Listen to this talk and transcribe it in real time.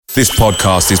This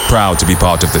podcast is proud to be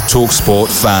part of the TalkSport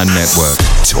Fan Network.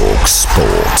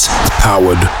 TalkSport.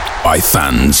 Powered by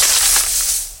fans.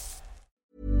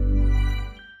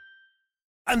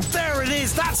 And there it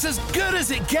is, that's as good as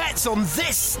it gets on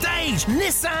this stage.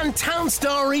 Nissan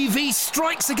Townstar EV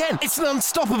strikes again. It's an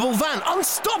unstoppable van,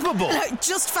 unstoppable.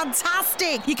 Just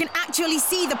fantastic. You can actually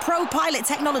see the ProPilot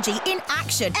technology in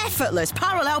action. Effortless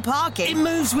parallel parking. It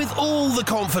moves with all the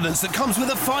confidence that comes with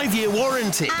a 5-year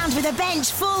warranty. And with a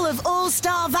bench full of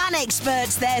all-star van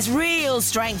experts, there's real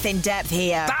strength in depth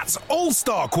here. That's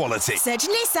all-star quality. Search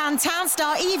Nissan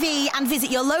Townstar EV and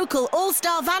visit your local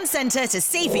all-star van centre to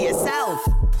see for yourself.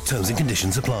 Terms and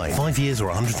conditions apply. 5 years or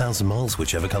 100,000 miles,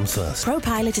 whichever comes first.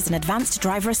 ProPilot is an advanced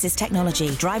driver assist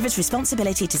technology. Driver's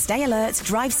responsibility to stay alert,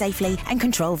 drive safely and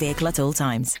control vehicle at all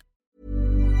times.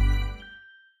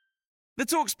 The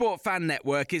TalkSport Fan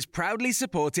Network is proudly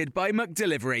supported by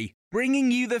McDelivery, bringing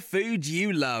you the food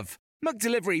you love.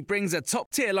 McDelivery brings a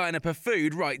top-tier lineup of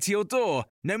food right to your door.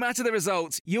 No matter the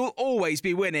result, you'll always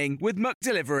be winning with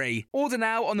McDelivery. Order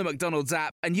now on the McDonald's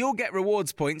app and you'll get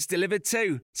rewards points delivered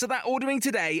too. So that ordering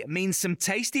today means some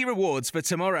tasty rewards for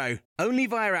tomorrow. Only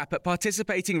via app at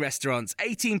participating restaurants.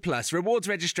 18 plus. Rewards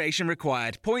registration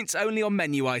required. Points only on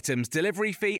menu items.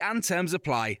 Delivery fee and terms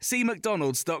apply. See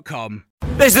mcdonalds.com.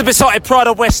 This is the Besotted Pride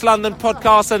of West London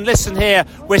podcast, and listen here,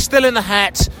 we're still in the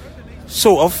hat,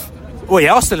 sort of. We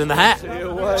are still in the hat.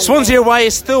 Swansea away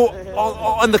is still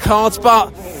on the cards,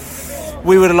 but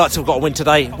we would have liked to have got a win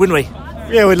today, wouldn't we?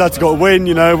 Yeah, we'd like to got a win.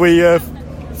 You know, we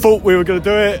thought we were going to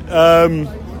do it.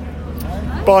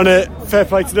 Barnet, fair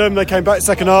play to them. They came back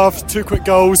second half, 2 quick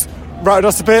goals, rattled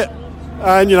us a bit,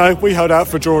 and you know we held out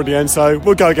for a draw at the end. So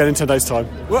we'll go again in 10 days' time.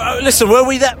 Well, listen, were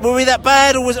we that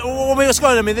bad, or what's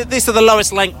going on? I mean, this is the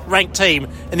lowest ranked team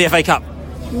in the FA Cup.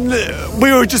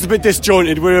 We were just a bit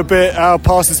disjointed. Our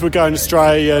passes were going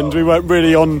astray, and we weren't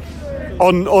really on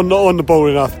the ball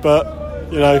enough. But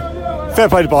you know, fair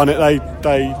play to Barnet.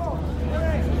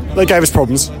 They gave us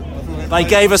problems. They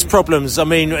gave us problems. I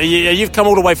mean, you've come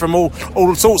all the way from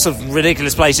all sorts of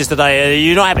ridiculous places today. Are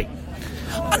you not happy?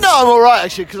 No, I'm all right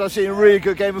actually, because I've seen a really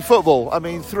good game of football. I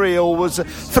mean,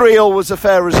 3-3 was a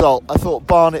fair result. I thought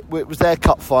Barnet, it was their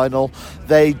cup final.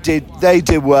 They did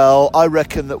well. I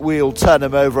reckon that we'll turn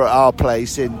them over at our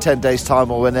place in 10 days'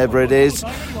 time or whenever it is.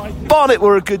 Barnet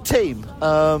were a good team,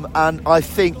 and I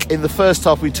think in the first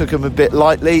half we took them a bit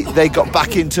lightly. They got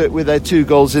back into it with their 2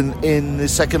 goals in the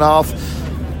second half.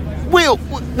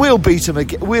 We'll beat them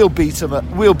again. We'll beat them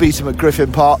at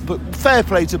Griffin Park. But fair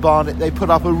play to Barnet. They put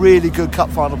up a really good cup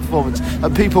final performance,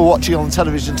 and people watching on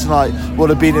television tonight will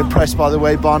have been impressed by the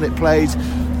way Barnet played.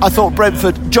 I thought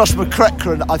Brentford, Josh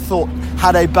McEachran,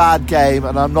 had a bad game,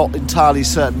 and I'm not entirely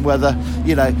certain whether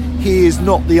he is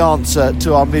not the answer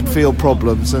to our midfield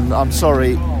problems. And I'm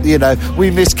sorry,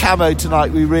 we missed Camo tonight.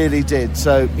 We really did.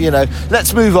 So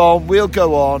let's move on. We'll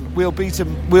go on. We'll beat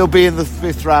them. We'll be in the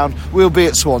 5th round. We'll be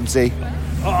at Swansea.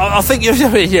 I think you're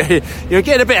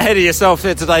getting a bit ahead of yourself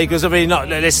here today, because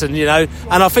listen, and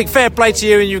I think fair play to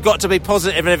you, and you've got to be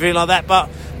positive and everything like that. But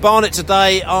Barnet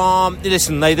today,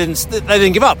 listen, they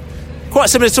didn't give up.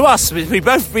 Quite similar to us, we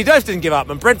both didn't give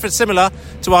up, and Brentford similar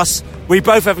to us. We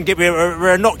both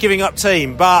we're a not giving up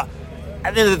team, but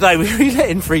at the end of the day, we let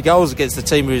in 3 goals against the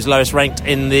team who was lowest ranked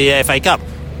in the FA Cup,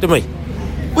 didn't we?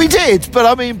 We did, but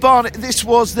I mean, Barnet, this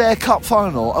was their cup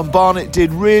final, and Barnet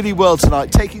did really well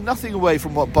tonight, taking nothing away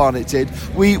from what Barnet did.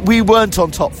 We weren't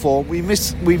on top form. We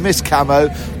missed Camo.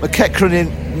 McEachran in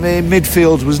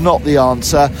midfield was not the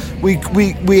answer. We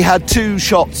had 3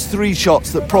 shots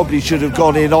that probably should have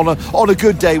gone in. On a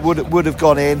good day would have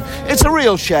gone in. It's a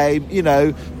real shame,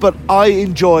 but I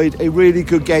enjoyed a really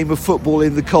good game of football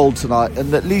in the cold tonight,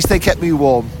 and at least they kept me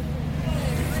warm.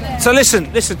 So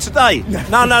listen today.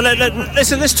 No,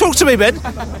 listen. Let's talk to me, Ben.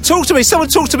 Talk to me. Someone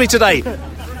talk to me today.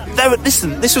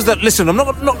 Listen. I'm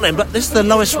not knocking them, but this is the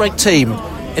lowest ranked team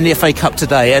in the FA Cup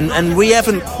today, and we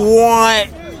haven't quite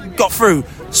got through.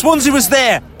 Swansea was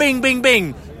there. Bing, bing,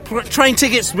 bing. Train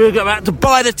tickets. We were about to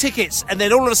buy the tickets, and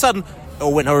then all of a sudden, it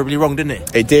all went horribly wrong, didn't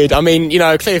it? It did. I mean,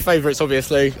 clear favourites,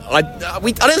 obviously. I don't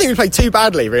think we played too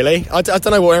badly, really. I don't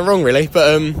know what went wrong, really,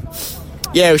 but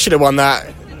we should have won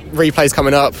that. Replay's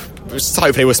coming up.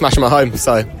 Hopefully we'll smash them at home.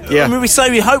 So yeah. I mean, we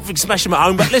say we hope we can smash them at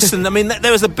home, but listen, I mean,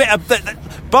 there was a bit of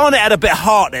Barnet had a bit of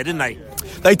heart there, didn't they?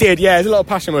 They did. Yeah, there's a lot of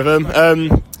passion with them.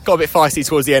 Got a bit feisty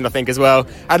towards the end, I think, as well.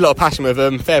 Had a lot of passion with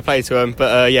them. Fair play to them,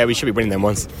 but we should be winning them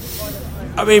ones.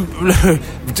 I mean,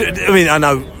 I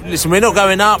know. Listen, we're not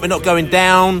going up, we're not going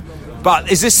down.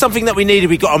 But is this something that we needed?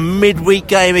 We got a midweek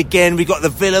game again. We got the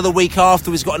Villa the week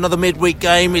after. We've got another midweek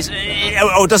game.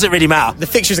 or does it really matter? The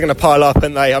fixtures are going to pile up,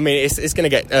 aren't they? I mean, it's going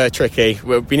to get tricky.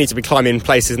 We need to be climbing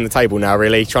places in the table now,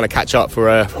 really, trying to catch up for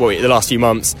the last few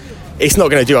months. It's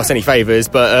not going to do us any favours,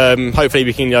 but hopefully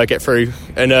we can get through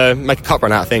and make a cup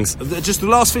run out of things. Just the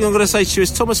last thing I'm going to say to you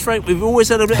is, Thomas Frank, we've always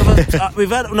had a bit of a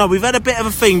we've had a bit of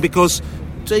a thing because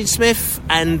Dean Smith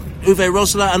and Uwe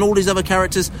Rosler and all these other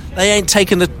characters, they ain't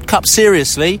taken the cup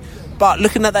seriously. But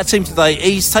looking at that team today,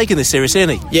 he's taken this seriously,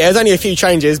 isn't he? Yeah, there's only a few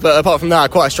changes, but apart from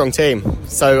that, quite a strong team.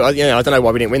 So I don't know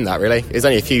why we didn't win that. Really, there's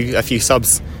only a few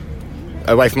subs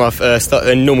away from our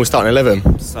normal starting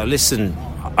 11. So listen,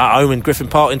 at home in Griffin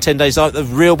Park in 10 days out, the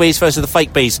real bees versus the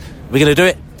fake bees. We're going to do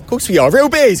it? Of course we are, real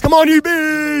bees. Come on, you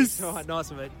bees! All right, nice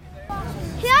of it.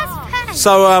 Yes,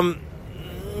 so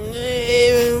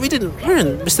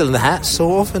we're still in the hat,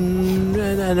 sort of, and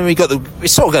then we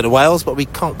sort of go to Wales, but we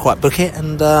can't quite book it,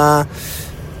 and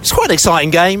it's quite an exciting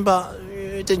game, but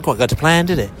it didn't quite go to plan,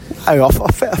 did it? Oh,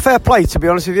 fair play, to be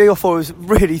honest with you. I thought it was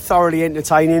really thoroughly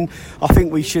entertaining. I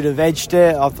think we should have edged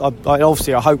it.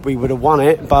 Obviously, I hope we would have won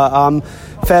it, but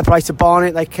fair play to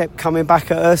Barnet. They kept coming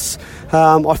back at us.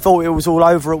 I thought it was all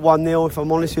over at 1-0, if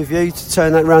I'm honest with you, to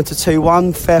turn that round to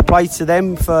 2-1. Fair play to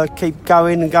them for keep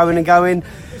going and going and going.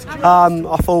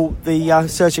 I thought the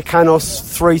Sergio Canos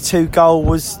 3-2 goal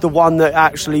was the one that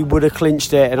actually would have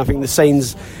clinched it, and I think the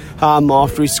scenes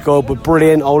after he scored were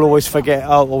brilliant. I'll always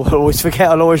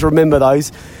remember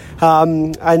those.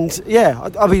 And yeah,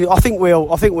 I mean, I think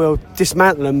we'll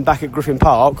dismantle them back at Griffin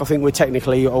Park. I think we're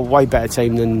technically a way better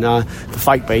team than the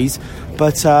fake bees.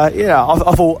 But yeah,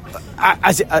 I thought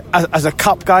as a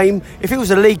cup game, if it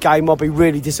was a league game, I'd be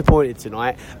really disappointed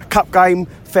tonight. A cup game,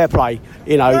 fair play.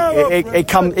 You know, it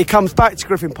comes back to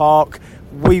Griffin Park.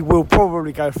 We will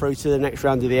probably go through to the next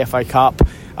round of the FA Cup,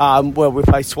 where we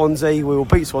play Swansea. We will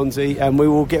beat Swansea, and we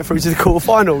will get through to the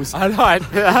quarterfinals.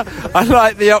 I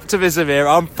like the optimism here.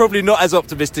 I'm probably not as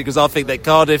optimistic as I think that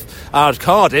Cardiff. What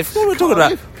are we talking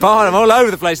about? Barnet, I'm all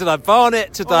over the place. And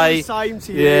Barnet today. Oh, same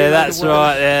to you. Yeah, that's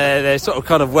right. Yeah, they're sort of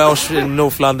kind of Welsh in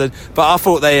North London, but I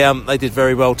thought they did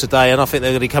very well today, and I think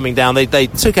they're going to be coming down. They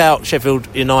took out Sheffield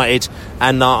United,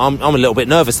 and I'm a little bit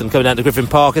nervous them coming down to Griffin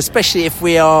Park, especially if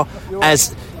we are as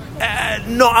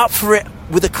not up for it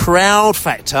with a crowd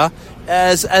factor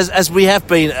as we have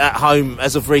been at home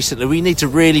as of recently. We need to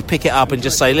really pick it up and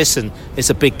just say, listen,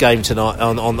 it's a big game tonight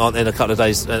on in a couple of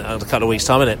days, a couple of weeks'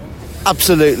 time, isn't it?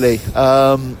 Absolutely,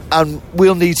 and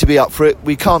we'll need to be up for it.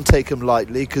 We can't take them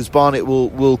lightly because Barnet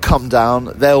will come down.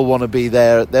 They'll want to be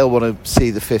there. They'll want to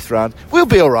see the fifth round. We'll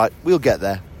be all right. We'll get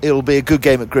there. It'll be a good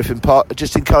game at Griffin Park. I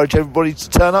just encourage everybody to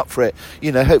turn up for it.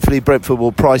 You know, hopefully Brentford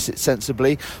will price it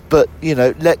sensibly, but you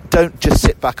know, don't just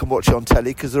sit back and watch it on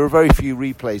telly, because there are very few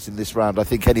replays in this round, I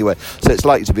think, anyway. So it's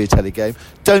likely to be a telly game.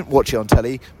 Don't watch it on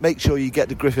telly. Make sure you get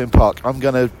to Griffin Park. I'm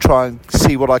going to try and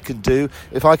see what I can do.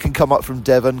 If I can come up from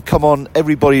Devon, come on,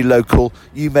 everybody local.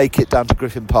 You make it down to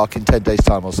Griffin Park in 10 days'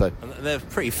 time or so. They're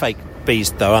pretty fake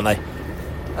bees, though, aren't they?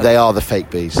 They are the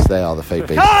fake bees. They are the fake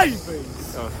bees.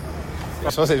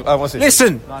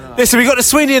 Listen, we got the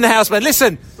Sweeney in the house, man.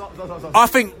 Listen,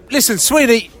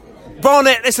 Sweeney,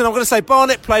 Barnet, listen, I'm going to say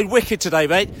Barnet played wicked today,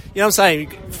 mate. You know what I'm saying?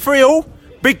 3-3,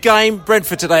 big game,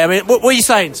 Brentford today. I mean, what are you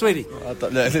saying, Sweeney?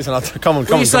 Listen, come on.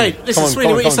 What are you saying? Listen,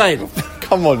 Sweeney, what are you saying?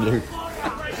 Come on, you.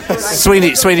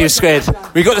 Sweeney was scared.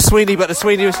 We got the Sweeney, but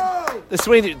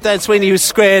Dan Sweeney was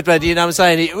scared, but you know what I'm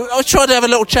saying? I was trying to have a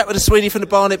little chat with the Sweeney from the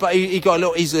Barnet, but he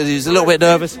was a little bit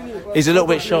nervous. He's a little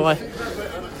bit shy.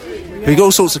 We've got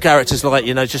all sorts of characters, like,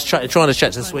 you know, just trying to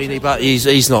chat to Sweeney, but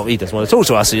he's not. He doesn't want to talk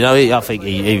to us, you know. I think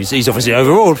he's obviously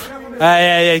overawed.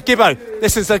 Yeah, Gibbo.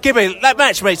 Listen, so Gibbo, that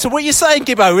match, mate. So what are you saying,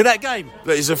 Gibbo, in that game?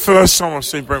 It's the first time I've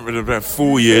seen Brentford in about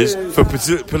 4 years for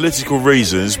political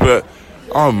reasons, but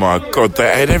oh my God,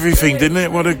 they had everything, didn't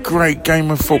it? What a great game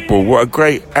of football! What a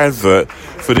great advert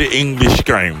for the English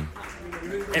game.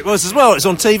 It was as well. It's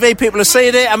on TV. People are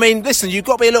seeing it. I mean, listen, you've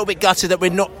got to be a little bit gutted that we're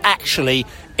not actually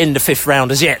in the fifth round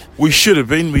as yet. We should have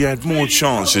been. We had more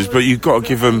chances, but you've got to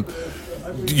give them,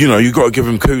 you've got to give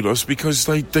them kudos, because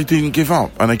they didn't give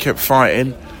up and they kept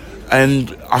fighting.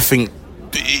 And I think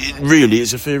it really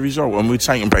is a fair result, and we'll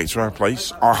take them back to our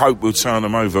place. I hope we'll turn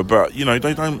them over, but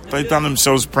they've done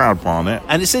themselves proud, Barnet.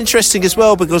 And it's interesting as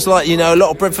well, because a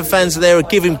lot of Brentford fans there are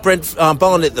giving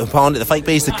Barnet, the fake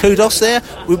bees, the kudos there.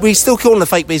 We still call them the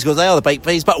fake bees because they are the fake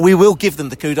bees, but we will give them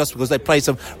the kudos because they played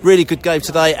some really good games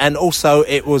today, and also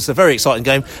it was a very exciting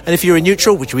game. And if you're in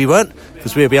neutral, which we weren't,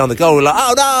 because we were behind the goal, we're like,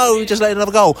 oh no, we just let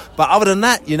another goal. But other than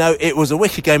that, it was a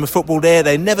wicked game of football there.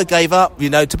 They never gave up.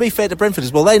 To be fair to Brentford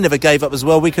as well, they never gave up as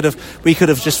well. We could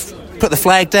have just put the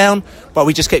flag down, but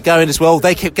we just kept going as well.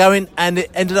 They kept going, and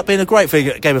it ended up being a great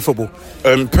game of football.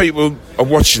 People are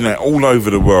watching that all over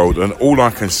the world, and all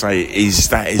I can say is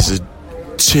that is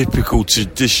a typical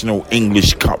traditional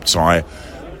English cup tie,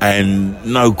 and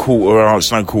no quarter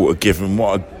arts, no quarter given.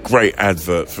 What a great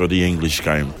advert for the English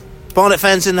game. Barnet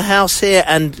fans in the house here,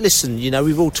 and listen,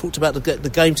 we've all talked about the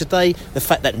game today, the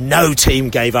fact that no team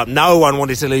gave up. No one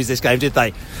wanted to lose this game, did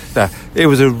they? No, it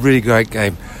was a really great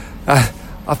game.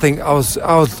 I think I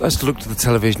just looked at the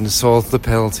television and saw the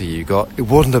penalty you got. It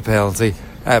wasn't a penalty,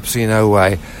 absolutely no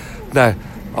way. No,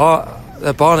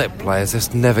 the Barnet players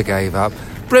just never gave up.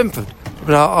 Brentford,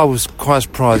 I was quite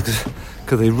surprised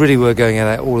because they really were going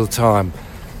at it all the time.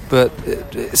 But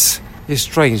it's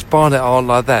strange. Barnet aren't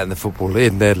like that in the football,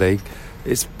 in their league.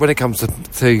 It's when it comes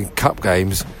to cup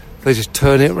games, they just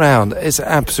turn it round. It's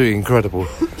absolutely incredible.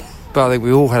 But I think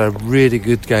we all had a really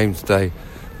good game today.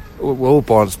 All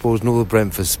Barnet supporters and all the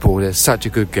Brentford supporters. It's such a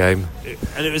good game.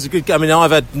 And it was a good game. I mean, I've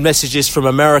had messages from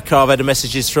America, I've had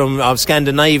messages from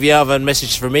Scandinavia, I've had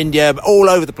messages from India, all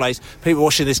over the place. People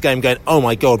watching this game going, oh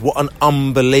my God, what an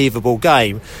unbelievable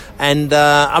game. And,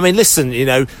 I mean, listen,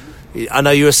 I know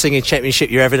you were singing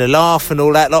Championship, you're having a laugh and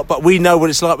all that lot, but we know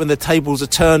what it's like when the tables are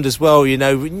turned as well.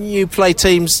 When you play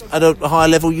teams at a higher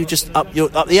level, you just up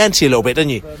the ante a little bit, don't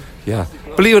you? Yeah.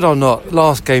 Believe it or not,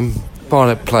 last game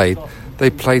Barnet played, they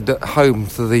played at home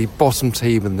to the bottom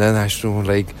team in their National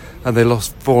League, and they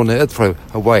lost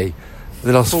 4-0 away.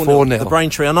 They lost 4-0. The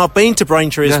Braintree, and I've been to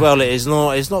Braintree as well. It's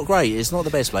not great. It's not the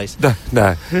best place.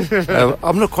 No.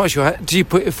 I'm not quite sure. Did you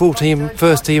put your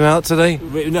first team out today?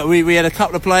 We had a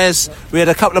couple of players. We had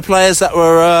a couple of players that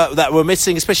were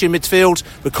missing, especially in midfield.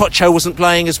 But Kocho wasn't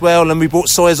playing as well, and we brought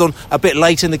Sawyers on a bit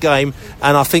late in the game.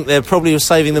 And I think they're probably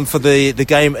saving them for the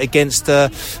game against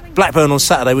Blackburn on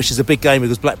Saturday, which is a big game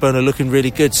because Blackburn are looking really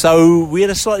good. So we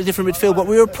had a slightly different midfield, but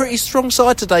we were a pretty strong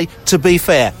side today, to be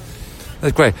fair.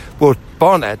 That's great. Well,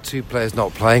 Barnet had two players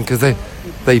not playing because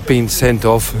they've been sent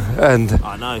off and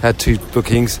had two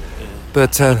bookings.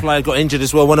 But the player got injured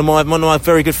as well. One of my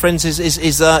very good friends,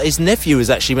 his nephew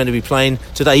is actually meant to be playing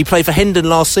today. He played for Hendon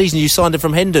last season. You signed him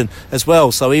from Hendon as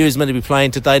well, so he was meant to be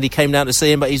playing today. And he came down to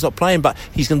see him, but he's not playing. But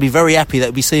he's going to be very happy that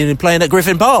we'll be seeing him playing at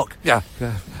Griffin Park. Yeah.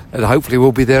 And hopefully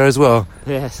we'll be there as well.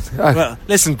 Yes. Well,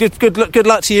 listen, good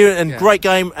luck to you, and great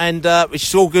game, and which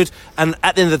is all good. And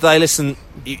at the end of the day, listen,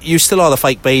 you still are the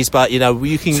fake bees, but you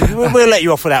can. We'll let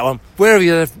you off for that one. Where have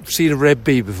you seen a red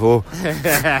bee before?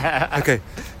 Okay.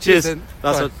 Cheers.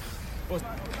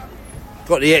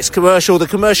 Got the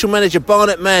commercial manager,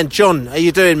 Barnet man, John. How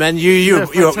you doing, man? You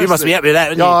must be happy with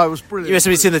that. Yeah, it was brilliant. You must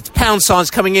have been seeing the pound signs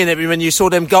coming in when you saw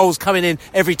them goals coming in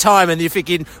every time, and you're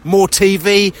thinking more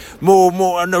TV,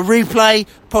 more on a replay,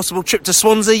 possible trip to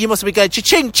Swansea. You must be going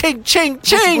ching, ching, ching,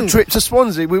 ching. Possible trip to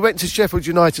Swansea. We went to Sheffield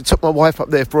United, took my wife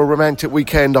up there for a romantic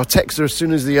weekend. I texted her as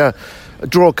soon as the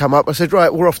draw come up. I said,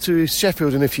 right, we're off to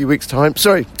Sheffield in a few weeks' time.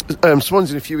 Sorry,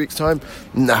 Swansea in a few weeks' time.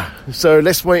 Nah. So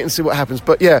let's wait and see what happens.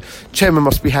 But yeah, chairman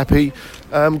must be happy.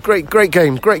 Great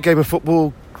game of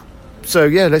football. So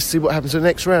yeah, let's see what happens in the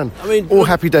next round. I mean, all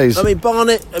happy days. I mean,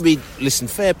 Barnet. Listen,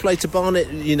 fair play to Barnet.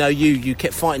 You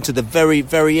kept fighting to the very,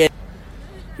 very end.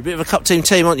 You're a bit of a cup team,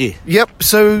 aren't you? Yep.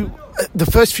 So the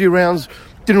first few rounds,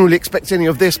 didn't really expect any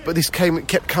of this, but it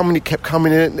kept coming,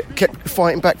 and it kept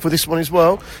fighting back for this one as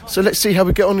well. So let's see how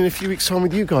we get on in a few weeks' time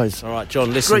with you guys. All right,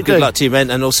 John, listen, good luck to you, man,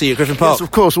 and I'll see you at Griffin Park. Yes,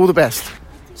 of course, all the best.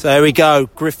 So there we go,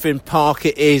 Griffin Park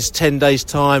it is, 10 days'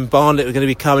 time. Barnet are going to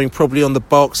be coming probably on the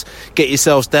box. Get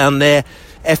yourselves down there.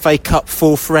 FA Cup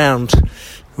 4th round.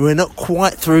 We're not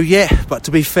quite through yet, but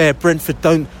to be fair, Brentford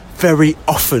don't very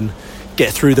often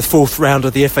get through the 4th round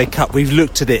of the FA Cup. We've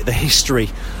looked at it, the history,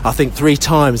 I think 3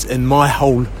 times in my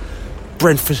whole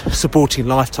Brentford supporting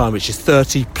lifetime, which is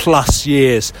 30 plus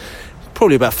years,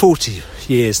 probably about 40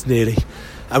 years nearly,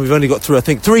 and we've only got through I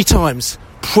think 3 times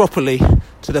properly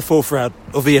to the 4th round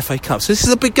of the FA Cup. So this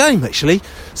is a big game actually,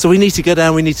 so we need to go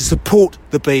down, we need to support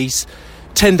the Bees.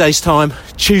 10 days time,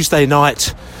 Tuesday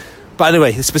night. But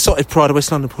anyway, it's Besotted Pride of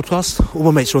West London podcast. All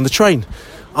my mates are on the train.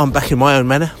 I'm back in my own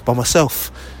manor by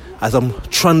myself as I'm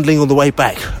trundling on the way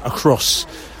back across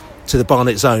to the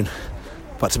Barnet zone.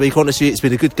 But to be honest with you, it's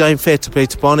been a good game, fair to play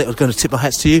to Barnet. I'm going to tip my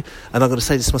hats to you, and I'm going to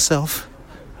say this myself.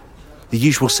 The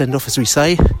usual send-off, as we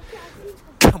say.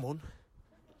 Come on,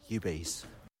 you Bees.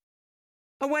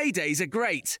 Away days are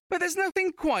great, but there's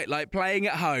nothing quite like playing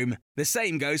at home. The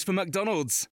same goes for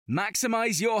McDonald's.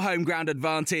 Maximise your home ground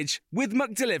advantage with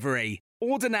McDelivery.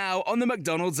 Order now on the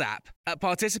McDonald's app. At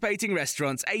participating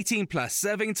restaurants, 18 plus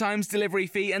serving times, delivery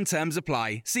fee and terms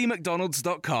apply. See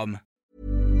mcdonalds.com.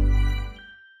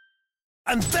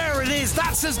 And there it is,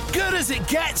 that's as good as it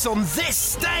gets on this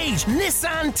stage.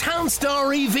 Nissan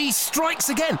Townstar EV strikes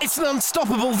again. It's an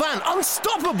unstoppable van,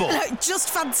 unstoppable. Look,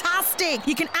 just fantastic.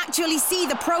 You can actually see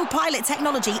the ProPilot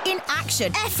technology in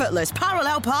action. Effortless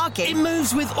parallel parking. It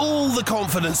moves with all the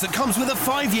confidence that comes with a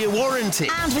 5-year warranty.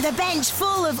 And with a bench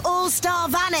full of all-star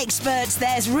van experts,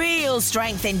 there's real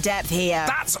strength in depth here.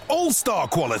 That's all-star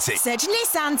quality. Search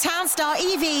Nissan Townstar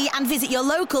EV and visit your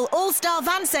local all-star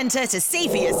van centre to see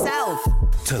for yourself.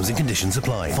 Terms and conditions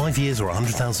apply. 5 years or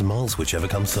 100,000 miles, whichever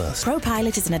comes first.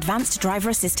 ProPilot is an advanced driver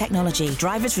assist technology.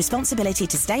 Driver's responsibility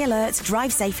to stay alert,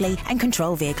 drive safely, and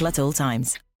control vehicle at all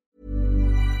times.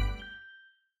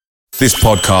 This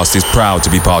podcast is proud to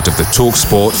be part of the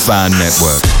TalkSport Fan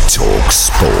Network.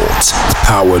 TalkSport.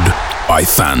 Powered by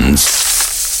fans.